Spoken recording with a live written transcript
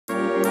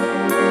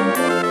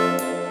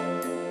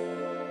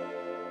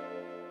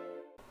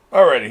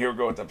Alrighty, here we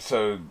go with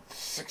episode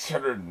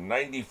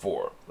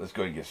 694. Let's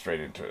go and get straight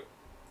into it.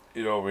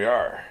 You know where we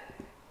are,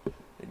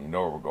 and you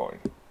know where we're going.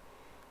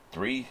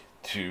 3,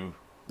 2,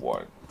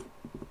 1.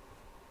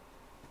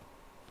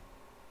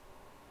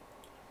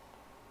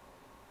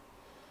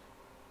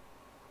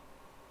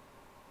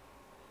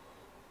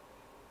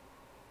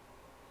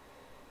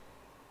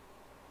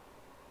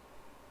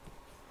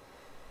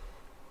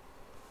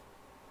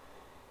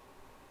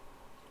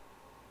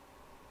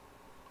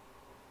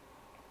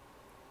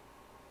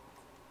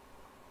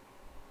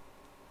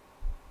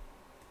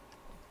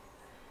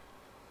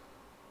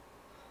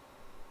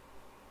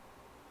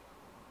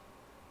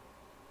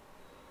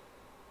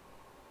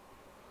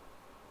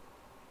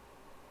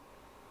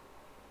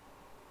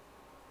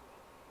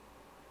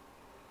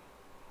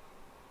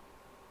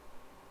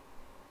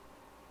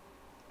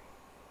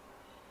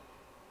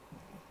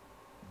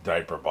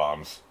 Diaper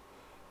bombs.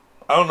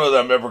 I don't know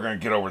that I'm ever going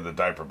to get over the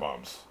diaper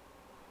bombs.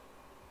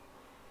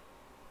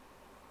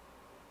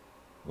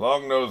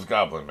 Long-nosed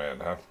goblin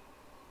man,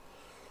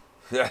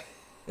 huh?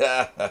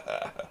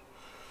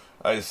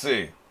 I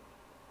see.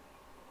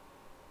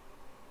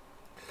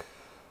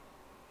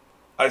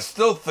 I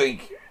still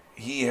think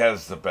he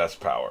has the best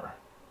power.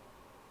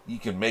 You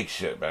can make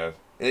shit, man.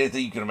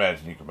 Anything you can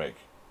imagine, you can make.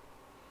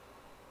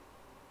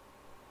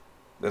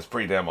 That's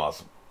pretty damn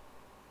awesome.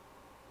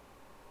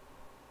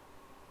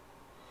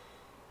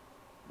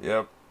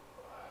 Yep.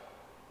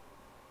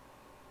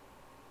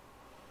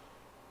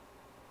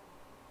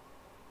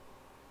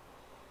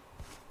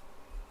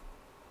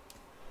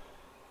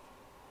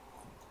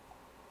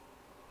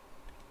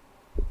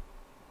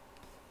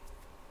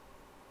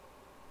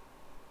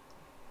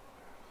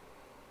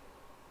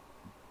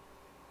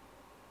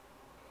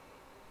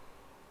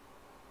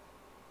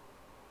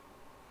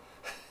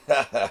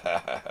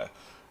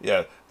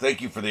 Yeah,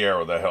 thank you for the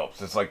arrow. That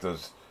helps. It's like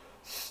those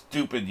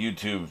stupid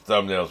YouTube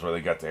thumbnails where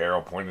they got the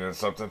arrow pointing at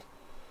something.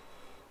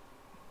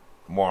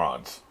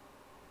 Morons.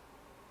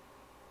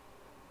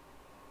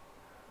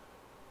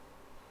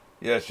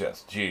 Yes,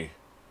 yes. Gee.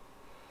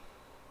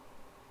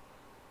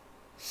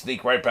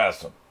 Sneak right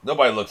past them.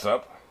 Nobody looks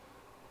up.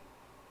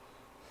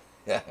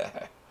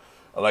 I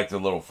like the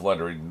little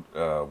fluttering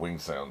wing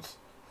sounds.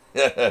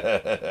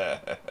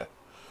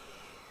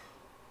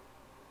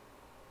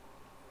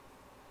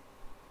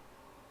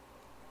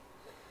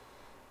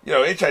 You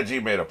know,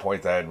 HIG made a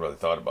point that I hadn't really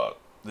thought about.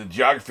 The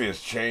geography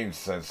has changed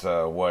since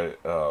what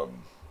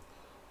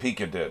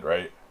Peaky did,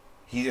 right?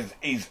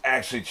 He's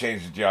actually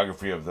changed the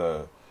geography of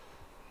the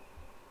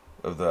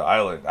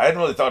island. I hadn't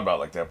really thought about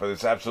it like that, but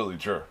it's absolutely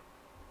true.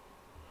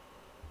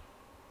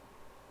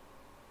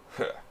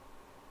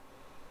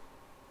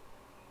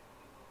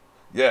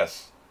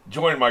 Yes,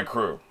 join my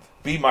crew.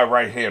 Be my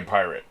right hand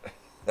pirate.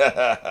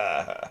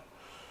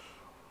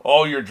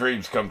 All your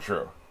dreams come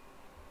true.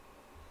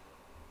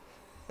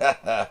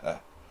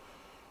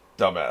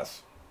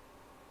 Dumbass.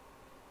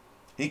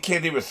 He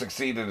can't even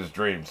succeed in his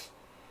dreams.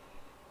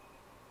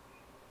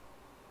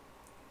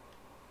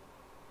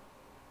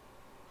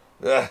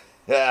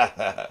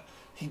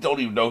 He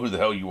don't even know who the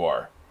hell you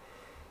are.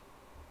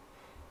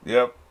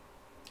 Yep.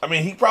 I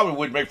mean, he probably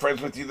would make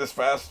friends with you this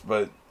fast,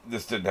 but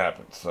this didn't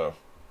happen, so.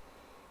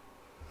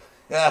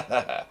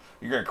 You're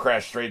going to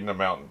crash straight in the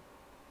mountain.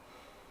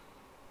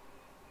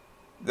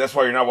 That's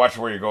why you're not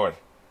watching where you're going.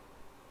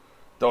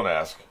 Don't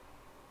ask.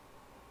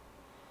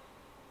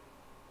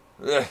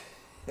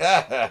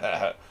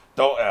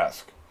 Don't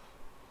ask.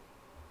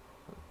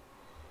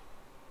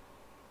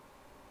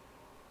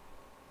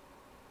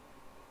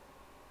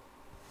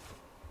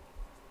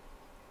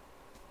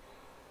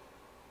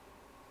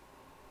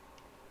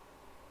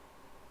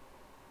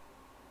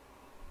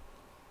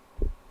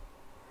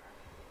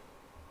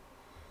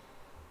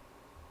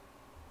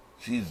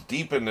 She's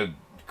deep in the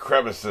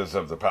crevices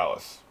of the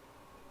palace.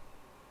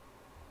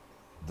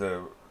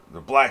 The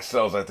black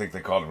cells, I think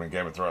they called them in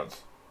Game of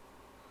Thrones.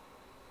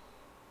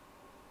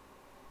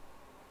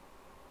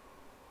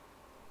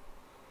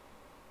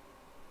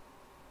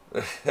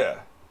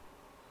 Yeah.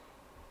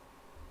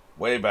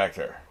 Way back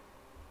there.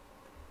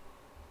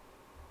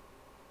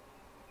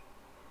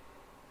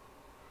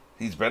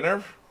 He's been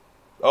there?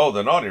 Oh,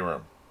 the naughty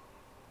room.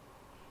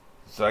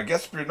 So I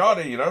guess if you're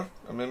naughty, you know,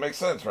 I mean, it makes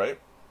sense, right?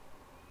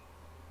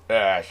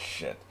 Ah,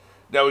 shit.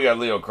 Now we got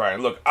Leo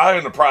crying. Look, eye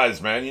on the prize,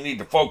 man. You need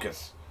to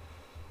focus.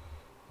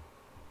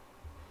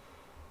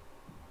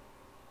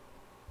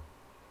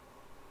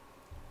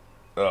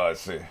 Oh, I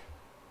see.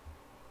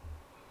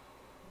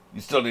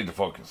 You still need to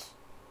focus.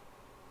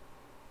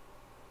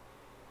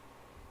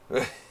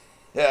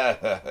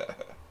 Yeah.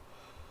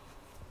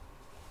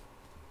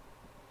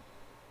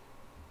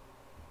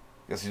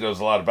 Guess he knows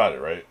a lot about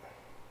it, right?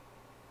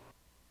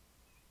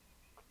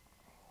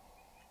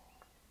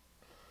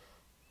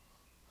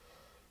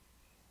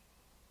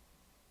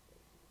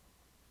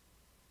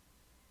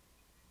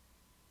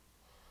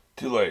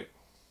 Too late.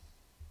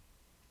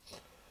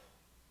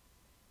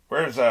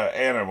 Where's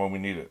Anna when we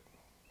need it?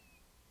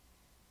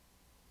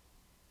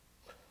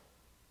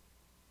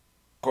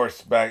 Of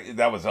course, back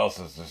that was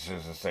Elsa's decision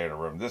to stay in her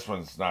room. This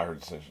one's not her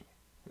decision.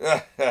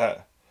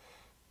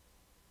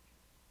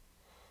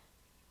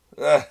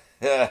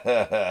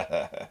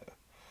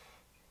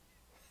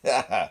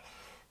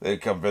 They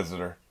come visit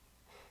her.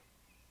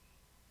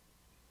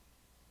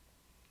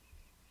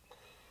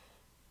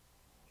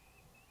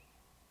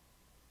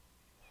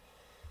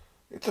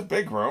 It's a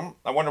big room.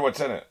 I wonder what's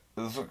in it.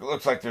 This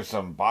looks like there's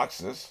some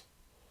boxes.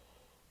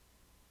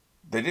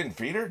 They didn't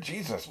feed her?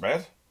 Jesus,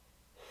 man.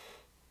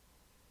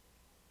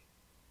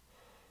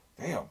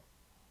 Damn.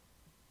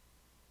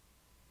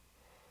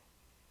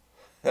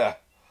 Yeah.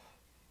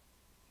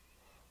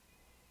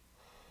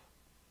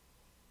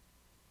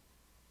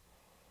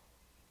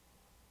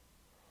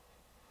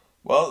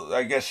 Well,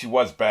 I guess she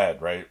was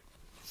bad, right?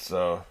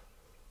 So,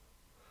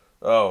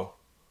 oh,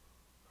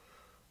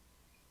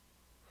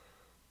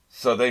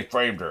 so they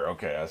framed her.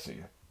 Okay, I see.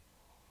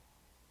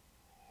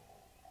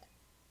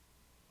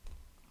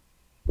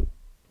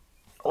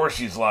 Or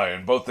she's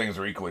lying. Both things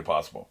are equally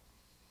possible.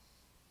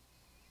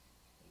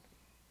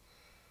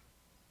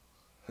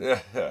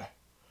 Yeah.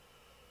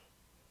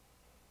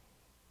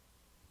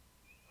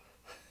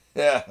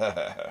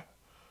 Yeah.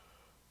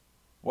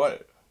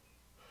 What?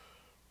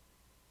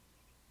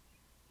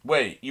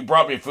 Wait, you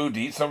brought me food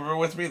to eat some of it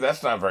with me?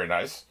 That's not very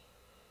nice.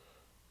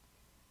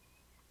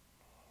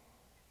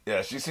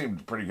 Yeah, she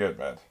seemed pretty good,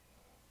 man.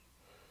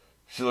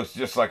 She looks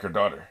just like her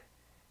daughter.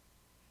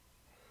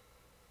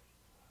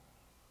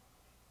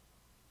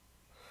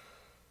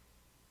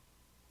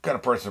 What kind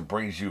of person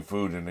brings you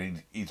food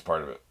and eats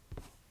part of it?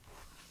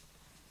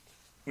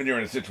 When you're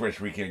in a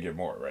situation where you can't get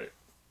more, right?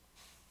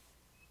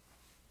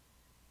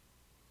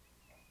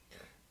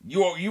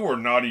 You were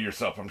naughty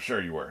yourself, I'm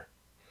sure you were.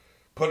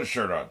 Put a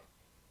shirt on.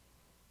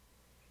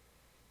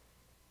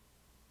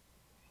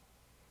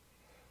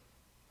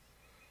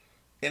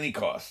 Any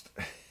cost.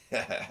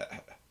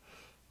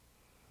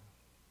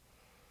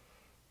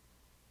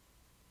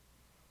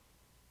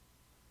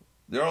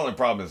 Their only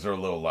problem is they're a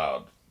little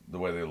loud, the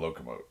way they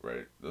locomote,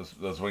 right?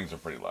 Those wings are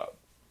pretty loud.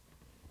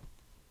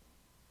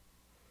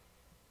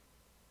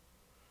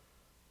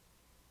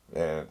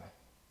 And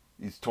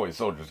these toy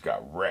soldiers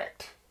got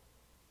wrecked.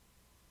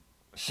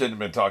 Shouldn't have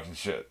been talking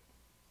shit.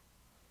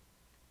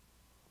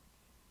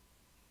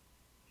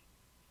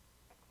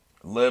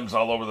 Limbs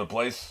all over the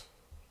place.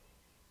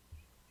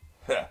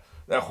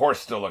 That horse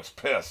still looks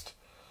pissed.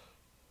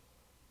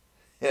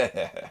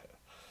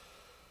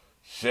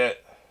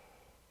 Shit.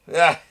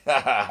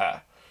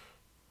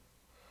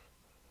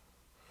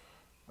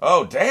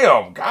 Oh,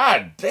 damn.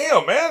 God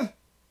damn, man.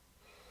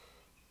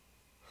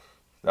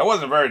 That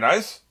wasn't very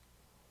nice.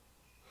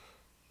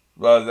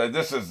 Well,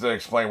 this is to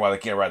explain why they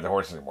can't ride the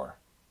horse anymore.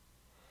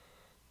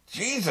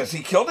 Jesus,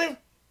 he killed him?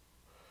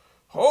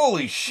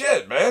 Holy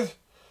shit, man.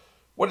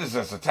 What is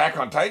this, Attack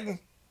on Titan?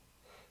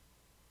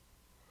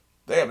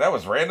 Damn, that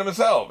was random as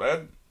hell,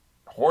 man.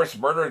 Horse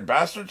murdering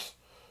bastards?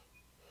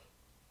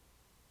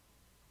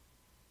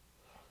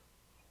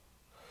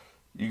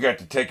 You got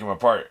to take him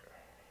apart.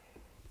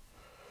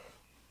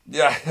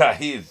 Yeah,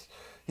 he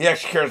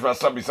actually cares about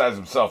something besides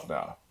himself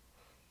now.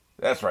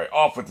 That's right,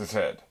 off with his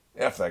head.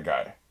 F that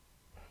guy.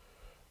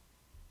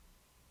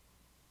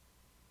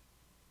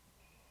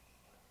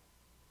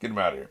 Get him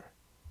out of here.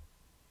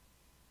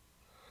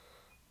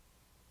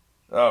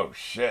 Oh,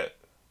 shit.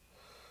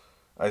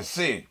 I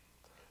see.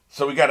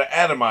 So we gotta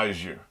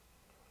atomize you.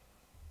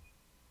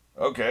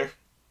 Okay.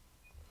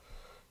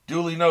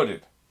 Duly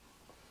noted.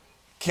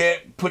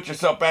 Can't put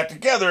yourself back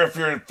together if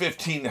you're in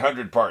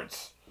 1,500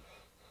 parts.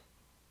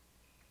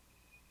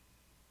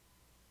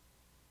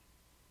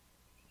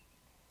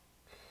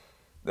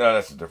 No,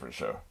 that's a different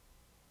show.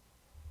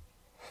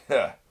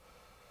 Yeah.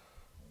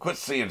 Quit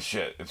seeing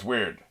shit. It's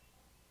weird.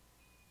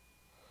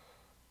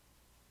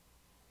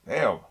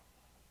 Damn.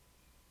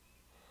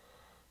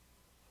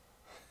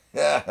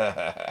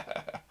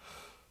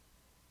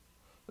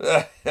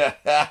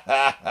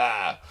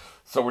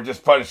 So we're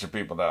just punishing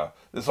people now.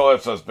 This whole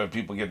episode's been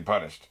people getting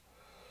punished.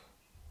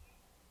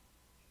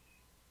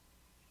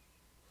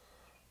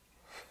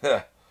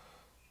 Not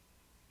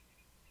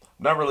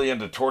really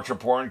into torture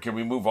porn. Can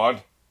we move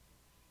on?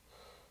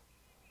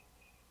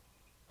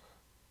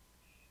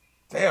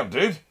 Damn,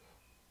 dude.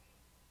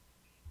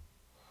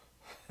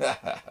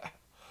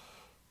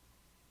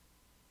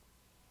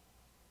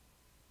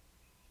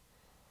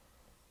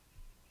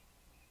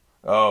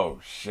 Oh,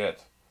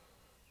 shit.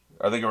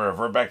 Are they going to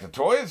revert back to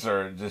toys,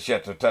 or does she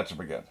have to touch them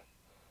again?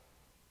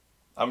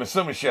 I'm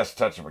assuming she has to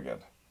touch them again.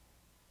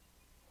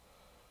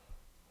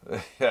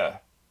 Yeah.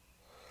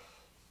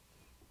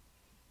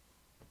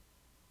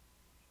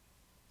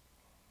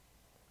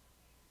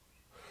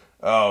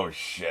 Oh,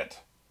 shit.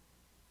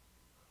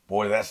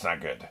 Boy, that's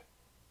not good.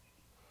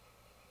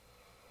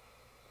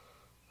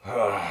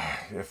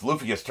 If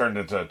Luffy gets turned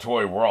into a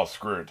toy, we're all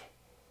screwed.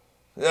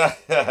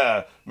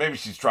 Maybe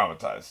she's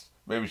traumatized.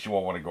 Maybe she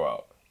won't want to go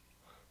out.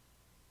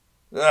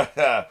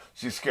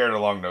 She's scared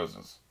of long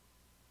noses.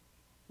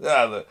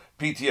 The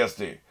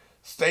PTSD.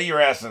 Stay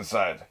your ass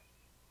inside.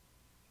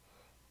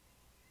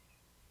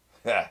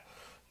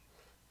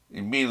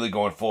 Immediately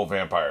going full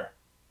vampire.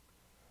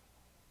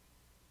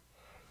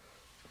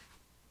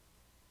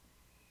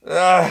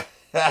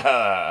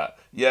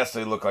 Yes,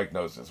 they look like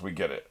noses. We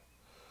get it.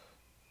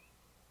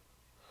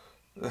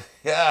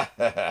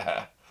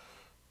 Yeah.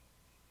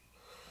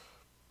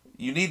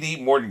 You need to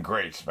eat more than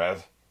grapes, man.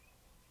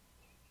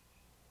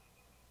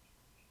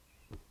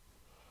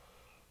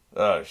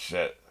 Oh,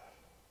 shit.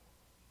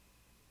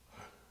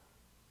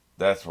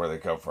 That's where they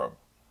come from.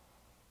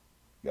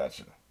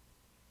 Gotcha.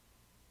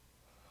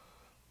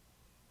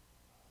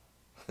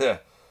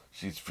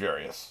 She's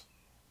furious.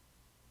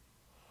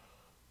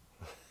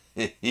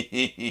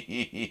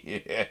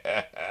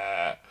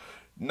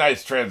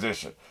 Nice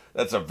transition.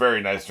 That's a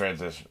very nice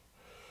transition.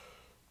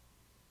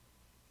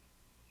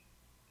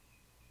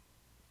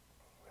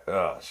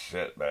 Oh,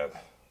 shit, man.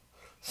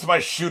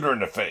 Somebody shoot her in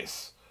the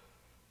face.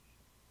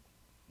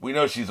 We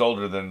know she's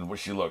older than what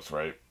she looks,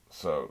 right?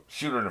 So,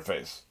 shoot her in the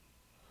face.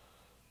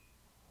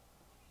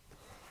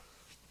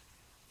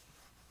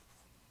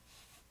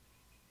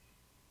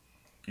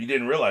 You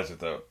didn't realize it,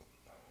 though.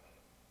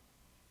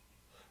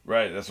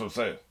 Right, that's what I'm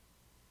saying.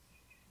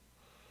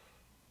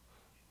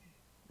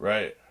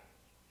 Right.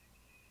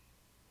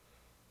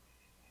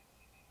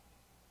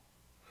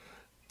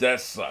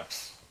 That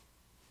sucks.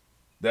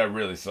 That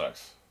really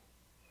sucks.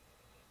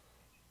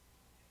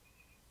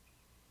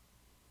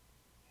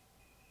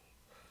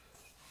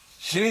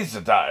 She needs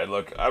to die.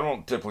 Look, I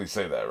don't typically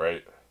say that,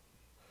 right?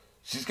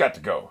 She's got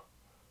to go.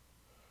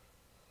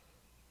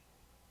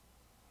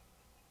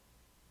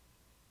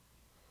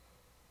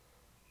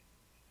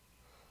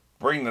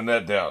 Bring the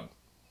net down.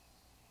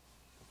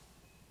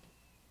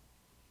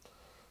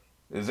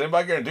 Is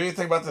anybody going to do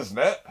anything about this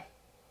net?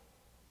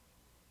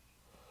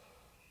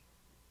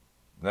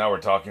 Now we're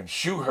talking.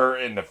 Shoot her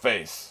in the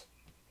face.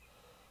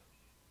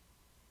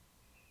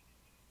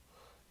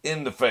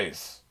 In the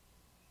face.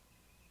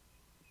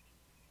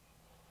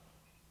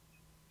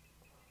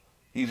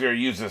 He's going to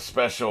use his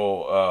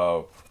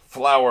special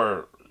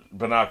flower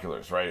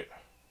binoculars, right?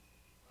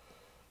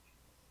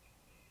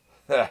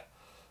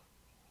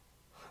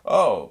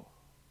 Oh.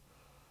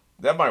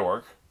 That might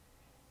work.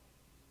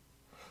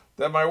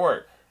 That might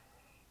work.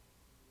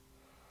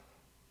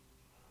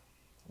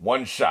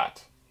 One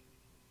shot.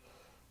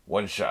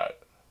 One shot.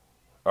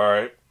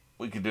 Alright.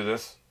 We can do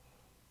this.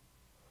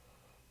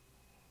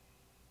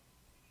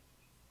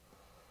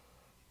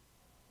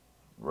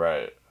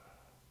 Right.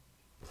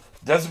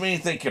 Doesn't mean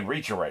anything can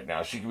reach her right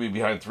now. She could be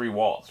behind 3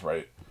 walls,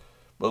 right?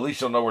 But at least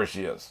she'll know where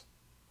she is.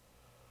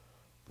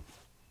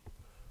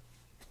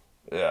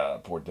 Yeah,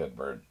 poor dead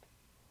bird.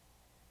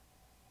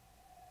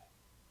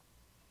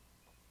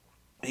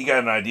 He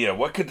got an idea.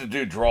 What could the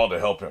dude draw to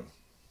help him?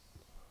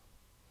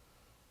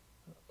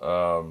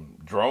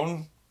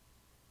 Drone?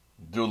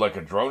 Do like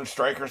a drone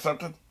strike or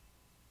something?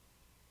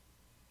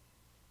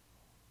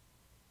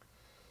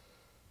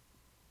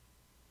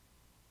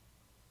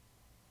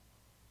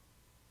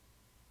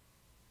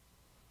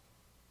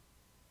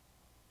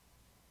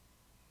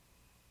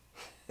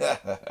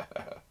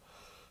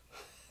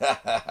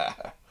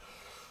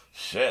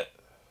 Shit.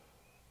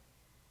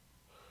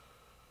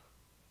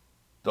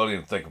 Don't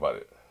even think about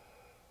it.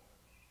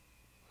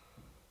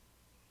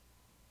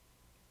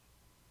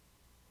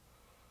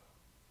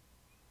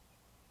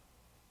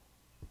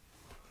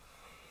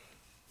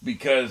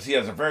 Because he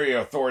has a very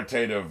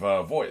authoritative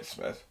voice,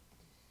 man.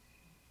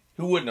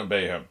 Who wouldn't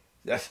obey him?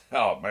 That's,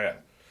 oh man.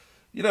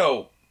 You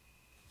know,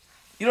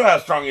 you know how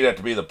strong you'd have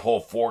to be to pull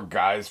 4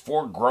 guys,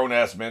 4 grown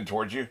ass men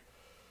towards you.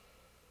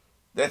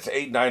 That's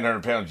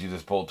 800-900 pounds you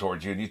just pulled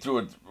towards you, and you threw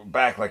it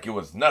back like it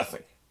was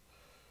nothing.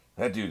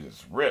 That dude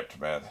is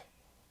ripped, man.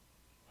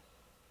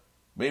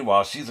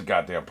 Meanwhile, she's a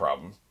goddamn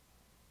problem.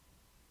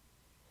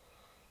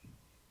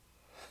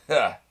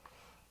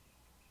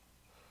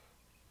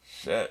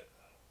 Shit.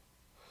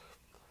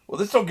 Well,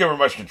 this don't give her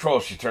much control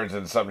if she turns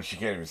into something she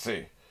can't even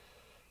see.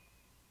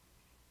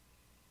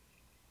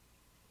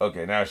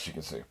 Okay, now she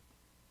can see.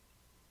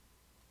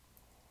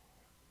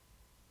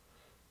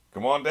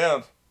 Come on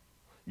down.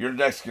 You're the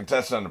next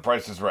contestant on The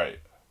Price is Right.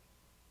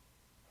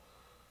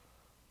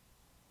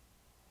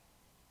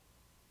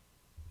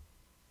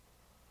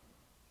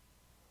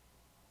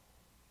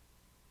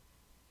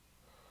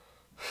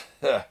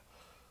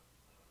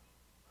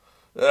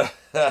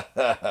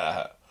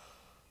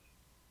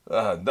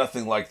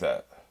 Nothing like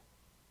that.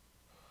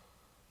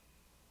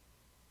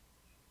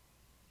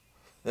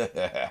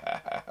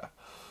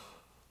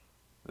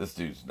 This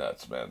dude's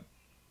nuts, man.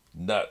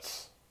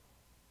 Nuts.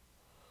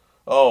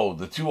 Oh,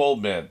 the 2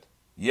 old men.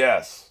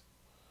 Yes.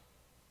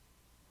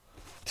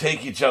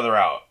 Take each other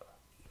out.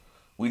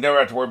 We never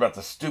have to worry about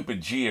the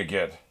stupid G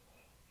again.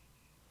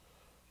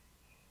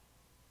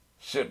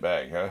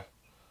 Shitbag, huh?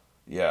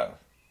 Yeah.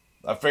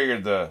 I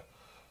figured the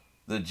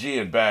G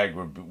and bag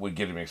would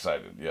get him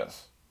excited,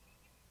 yes.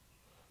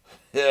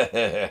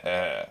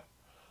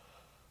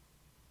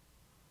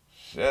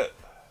 Shit.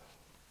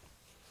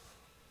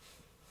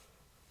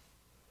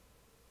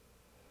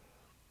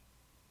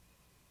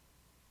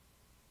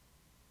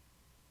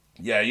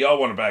 Yeah, y'all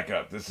want to back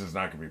up. This is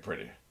not going to be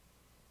pretty.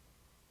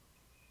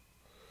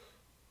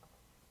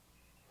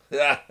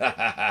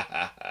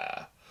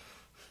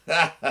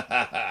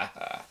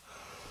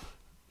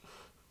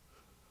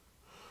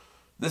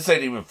 This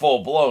ain't even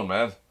full blown,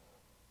 man.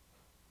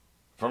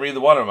 From either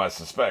one of them, I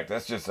suspect.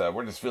 That's just,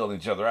 we're just feeling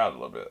each other out a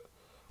little bit.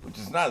 Which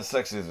is not as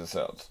sexy as it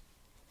sounds.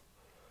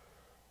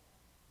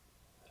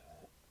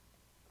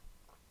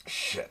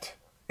 Shit.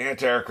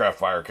 Anti-aircraft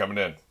fire coming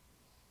in.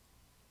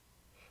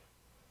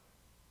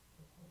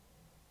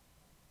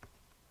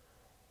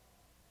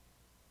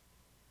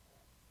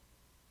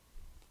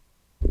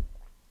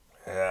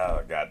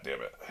 Oh, God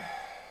damn it.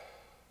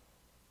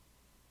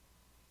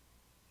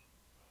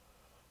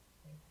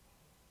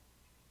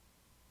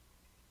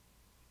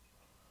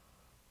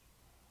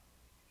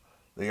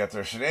 They got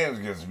their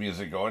shenanigans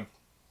music going.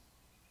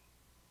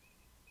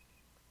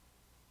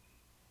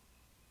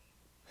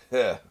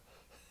 Shit.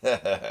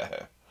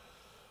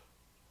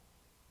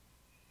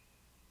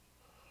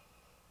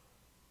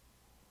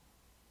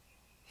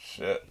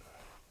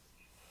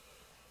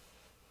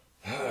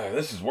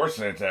 This is worse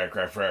than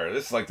anti-aircraft fire.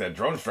 This is like that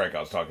drone strike I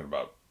was talking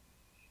about.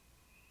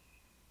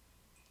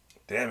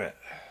 Damn it.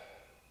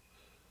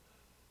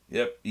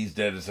 Yep, he's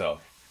dead as hell.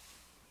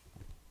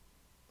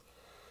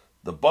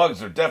 The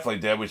bugs are definitely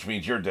dead, which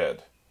means you're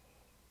dead.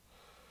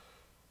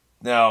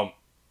 Now,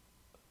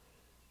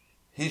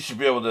 he should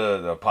be able to,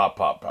 the pop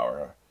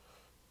power.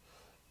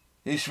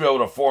 He should be able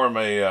to form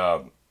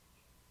a,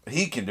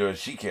 he can do it,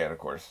 she can't, of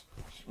course.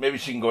 Maybe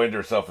she can go into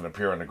herself and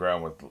appear on the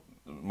ground with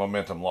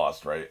momentum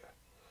lost, right?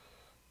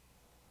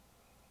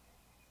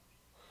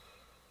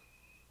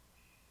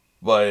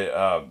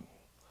 But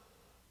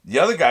the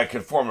other guy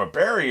could form a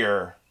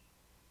barrier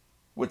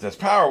with his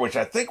power, which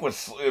I think would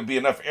be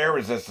enough air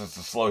resistance to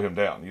slow him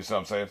down. You see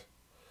what I'm saying?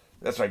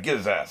 That's right. Get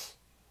his ass.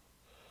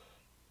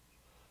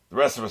 The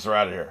rest of us are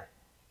out of here.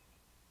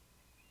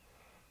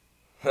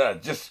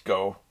 Just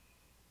go.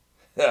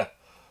 Yeah,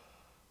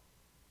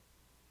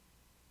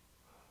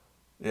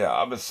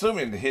 I'm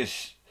assuming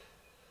his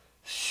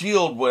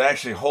shield would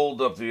actually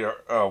hold up the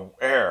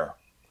air,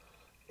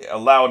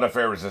 allow enough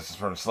air resistance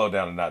for him to slow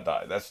down and not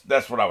die.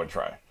 That's what I would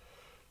try.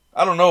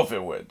 I don't know if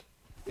it would.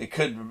 It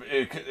could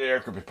air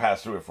could be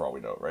passed through it for all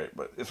we know, right?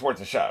 But it's worth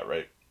a shot,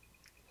 right?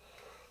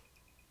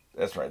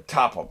 That's right.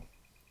 Top him.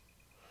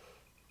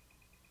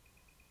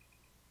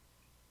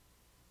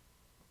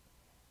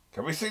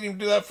 Have we seen him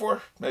do that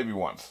before? Maybe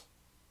once.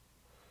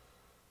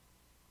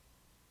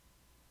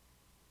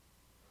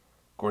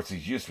 Of course,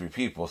 these used to be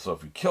people, so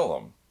if you kill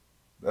them,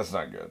 that's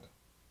not good.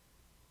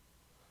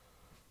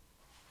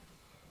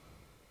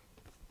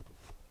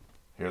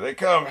 Here they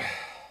come.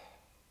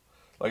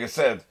 Like I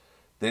said,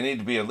 they need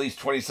to be at least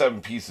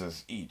 27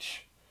 pieces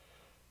each.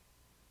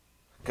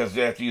 Because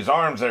they have to use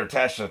arms that are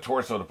attached to the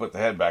torso to put the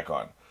head back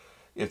on.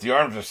 If the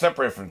arms are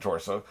separated from the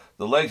torso,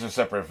 the legs are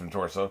separated from the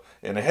torso,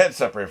 and the head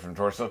separated from the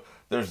torso,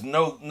 there's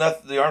nothing,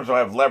 the arms don't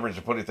have leverage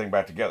to put anything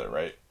back together,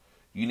 right?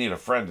 You need a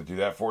friend to do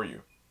that for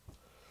you.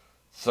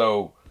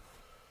 So,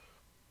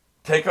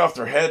 take off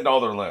their head and all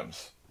their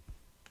limbs.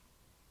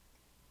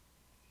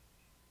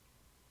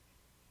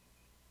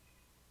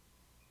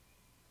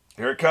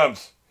 Here it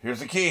comes. Here's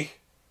the key.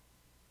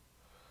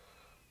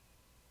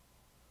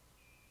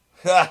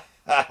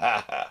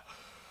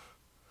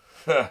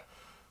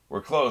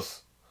 We're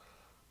close.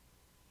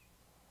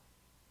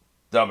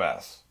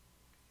 Dumbass.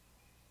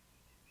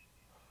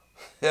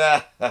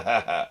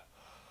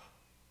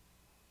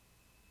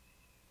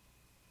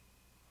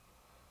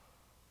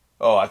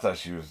 Oh, I thought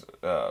she was.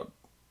 I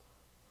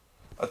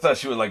thought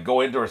she would like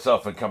go into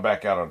herself and come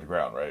back out on the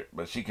ground, right?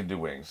 But she can do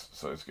wings,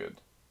 so it's good.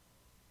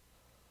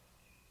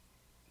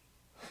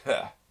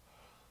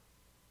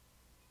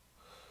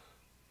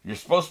 You're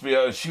supposed to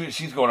be.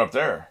 She's going up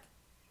there.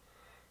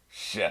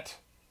 Shit.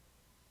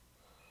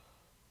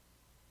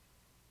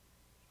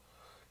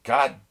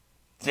 God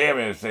damn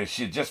it!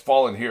 She had just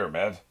fallen here,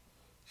 man.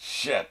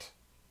 Shit.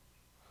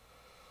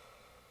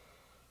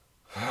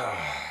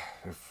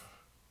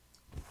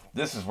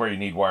 This is where you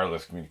need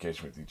wireless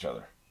communication with each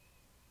other.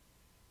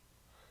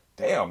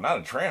 Damn, not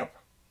a tramp.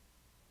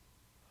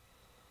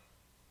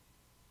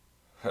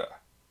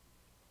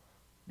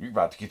 You're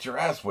about to get your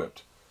ass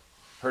whipped.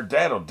 Her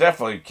dad will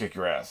definitely kick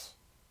your ass.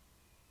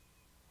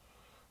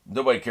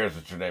 Nobody cares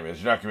what your name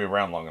is. You're not going to be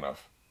around long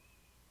enough.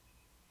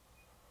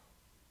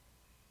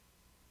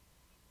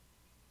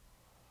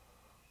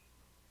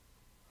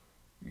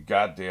 You're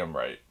goddamn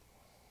right.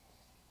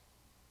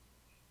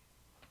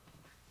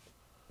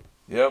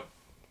 Yep.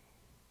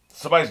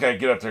 Somebody's got to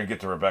get up there and get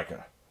to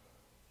Rebecca.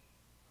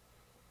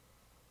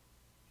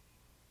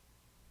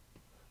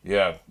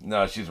 Yeah,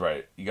 no, she's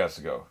right. You got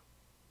to go.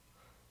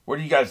 Where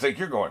do you guys think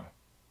you're going?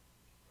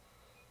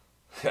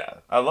 Yeah,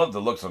 I love the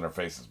looks on their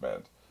faces,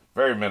 man.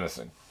 Very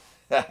menacing.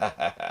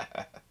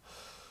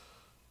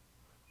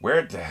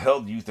 Where the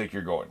hell do you think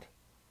you're going?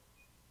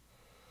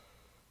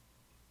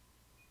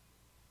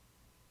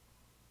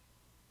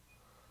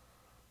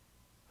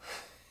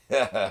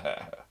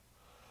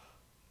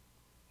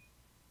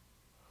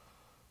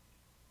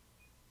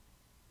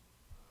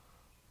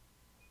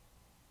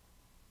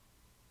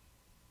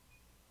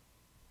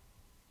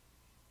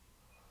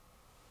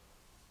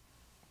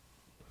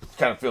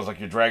 Kind of feels like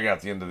you're dragging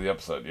out the end of the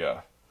episode,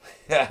 yeah.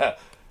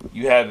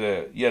 You had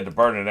to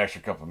burn an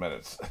extra couple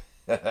minutes.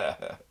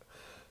 I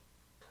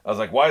was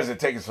like, why is it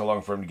taking so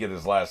long for him to get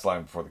his last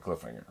line before the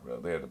cliffhanger?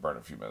 Well, they had to burn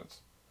a few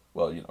minutes.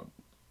 Well,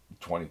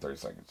 20, 30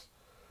 seconds.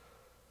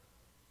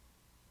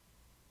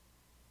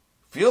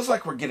 Feels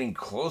like we're getting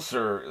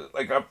closer.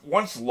 Like,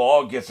 once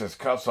Law gets his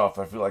cuffs off,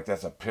 I feel like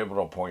that's a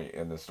pivotal point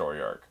in the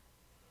story arc.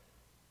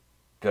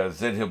 Because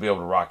then he'll be able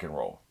to rock and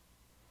roll.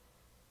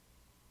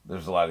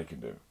 There's a lot he can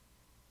do.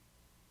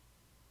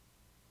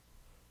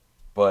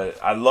 But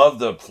I love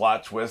the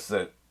plot twist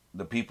that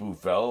the people who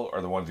fell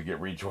are the ones who get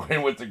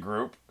rejoined with the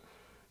group.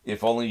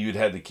 If only you'd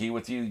had the key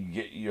with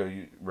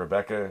you,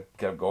 Rebecca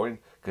kept going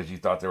because you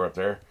thought they were up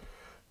there.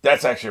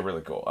 That's actually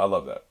really cool. I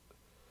love that.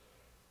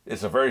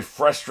 It's a very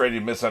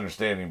frustrating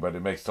misunderstanding, but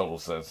it makes total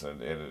sense,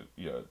 and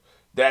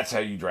that's how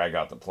you drag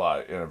out the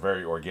plot in a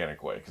very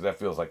organic way because that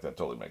feels like that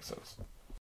totally makes sense.